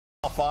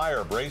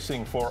Fire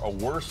bracing for a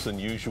worse than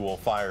usual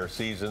fire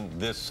season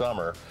this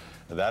summer.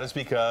 That is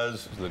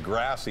because the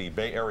grassy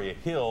Bay Area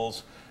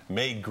hills,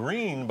 made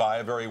green by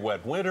a very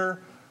wet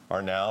winter,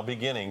 are now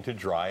beginning to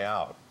dry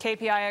out.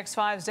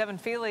 KPIX5's Devin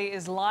Fehely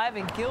is live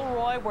in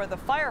Gilroy, where the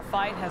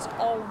firefight has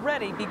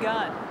already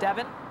begun.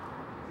 Devin?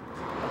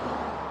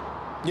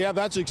 Yeah,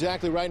 that's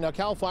exactly right. Now,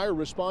 CAL FIRE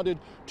responded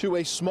to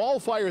a small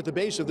fire at the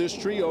base of this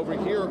tree over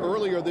here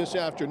earlier this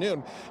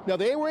afternoon. Now,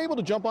 they were able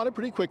to jump on it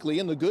pretty quickly,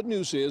 and the good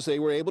news is they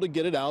were able to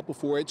get it out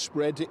before it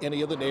spread to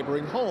any of the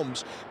neighboring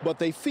homes. But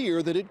they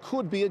fear that it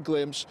could be a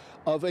glimpse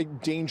of a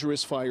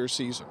dangerous fire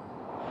season.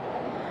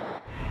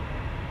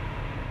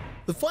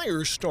 The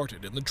fire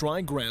started in the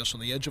dry grass on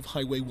the edge of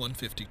Highway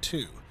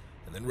 152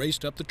 and then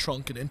raced up the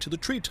trunk and into the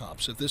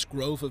treetops of this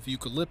grove of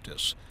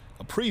eucalyptus.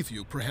 A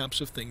preview, perhaps,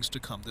 of things to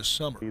come this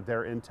summer.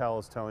 Their intel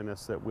is telling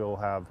us that we'll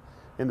have,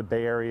 in the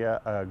Bay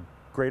Area, a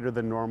greater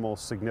than normal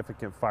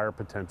significant fire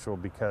potential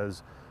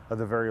because of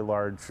the very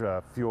large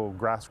fuel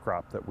grass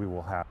crop that we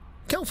will have.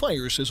 CAL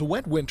FIRE says a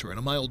wet winter and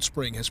a mild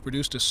spring has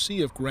produced a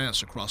sea of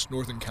grass across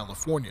Northern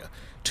California,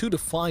 2 to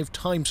 5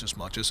 times as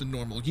much as a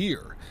normal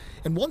year.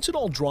 And once it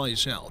all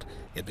dries out,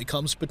 it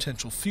becomes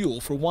potential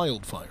fuel for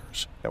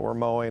wildfires. We're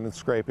mowing and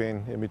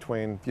scraping in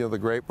between, the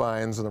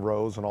grapevines and the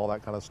rows and all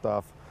that kind of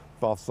stuff.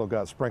 We've also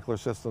got sprinkler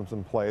systems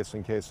in place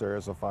in case there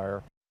is a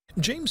fire.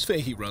 James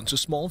Fehely runs a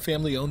small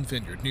family-owned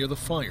vineyard near the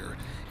fire,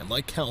 and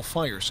like CAL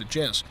FIRE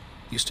suggests,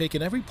 he's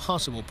taken every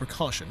possible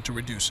precaution to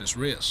reduce his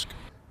risk.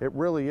 It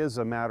really is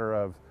a matter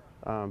of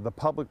the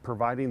public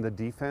providing the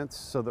defense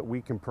so that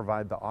we can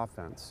provide the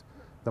offense.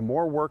 The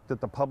more work that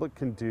the public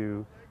can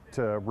do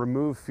to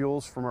remove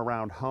fuels from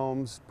around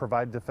homes,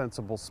 provide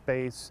defensible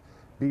space,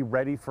 be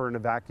ready for an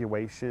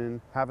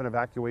evacuation, have an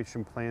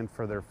evacuation plan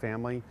for their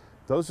family,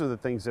 those are the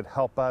things that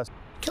help us.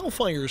 CAL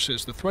FIRE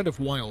says the threat of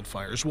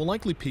wildfires will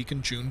likely peak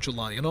in June,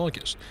 July, and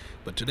August.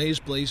 But today's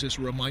blaze is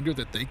a reminder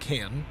that they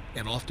can,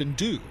 and often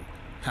do,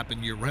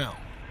 happen year-round.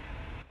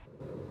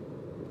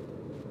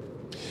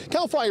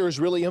 CAL FIRE is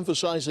really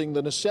emphasizing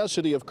the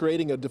necessity of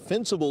creating a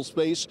defensible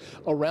space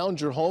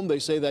around your home. They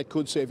say that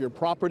could save your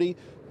property,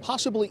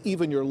 possibly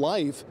even your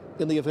life,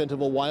 in the event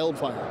of a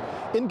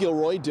wildfire. In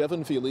Gilroy,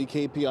 Devin Fehely,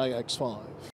 KPIX 5.